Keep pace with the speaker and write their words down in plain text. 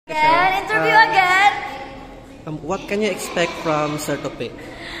What can you expect from Sir Tope?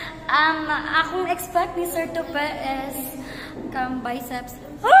 Akong expect ni Sir Tope is biceps.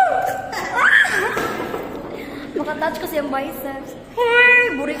 Makatouch ko siyang biceps.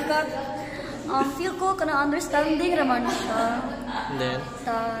 Hey, burikat. Feel ko kana understanding raman siya. Then?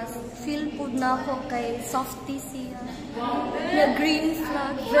 Tas feel po na ako kay softy siya. Na green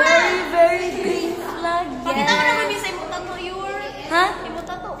flag. Very, very green flag. Pakita mo naman sa imong tato, Yor. Ha? Imong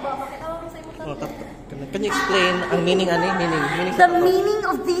tato ba? Pakita mo sa imong tato. Can you explain ang meaning meaning The meaning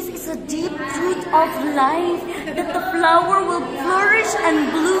of this is a deep truth of life, that the flower will flourish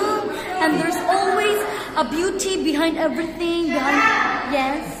and bloom, and there's always a beauty behind everything.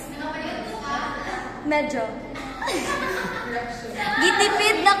 Yes. Medyo.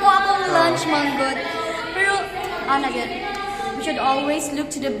 Gitipid na ko akong lunch, manggod. Pero, again, we should always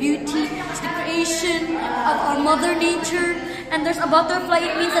look to the beauty, to the creation of our Mother Nature. And there's a butterfly,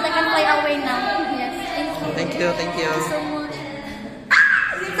 it means that I can fly away now. Yes, thank you. Thank you. Thank you so much.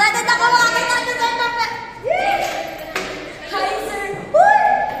 Excited ako makakita sa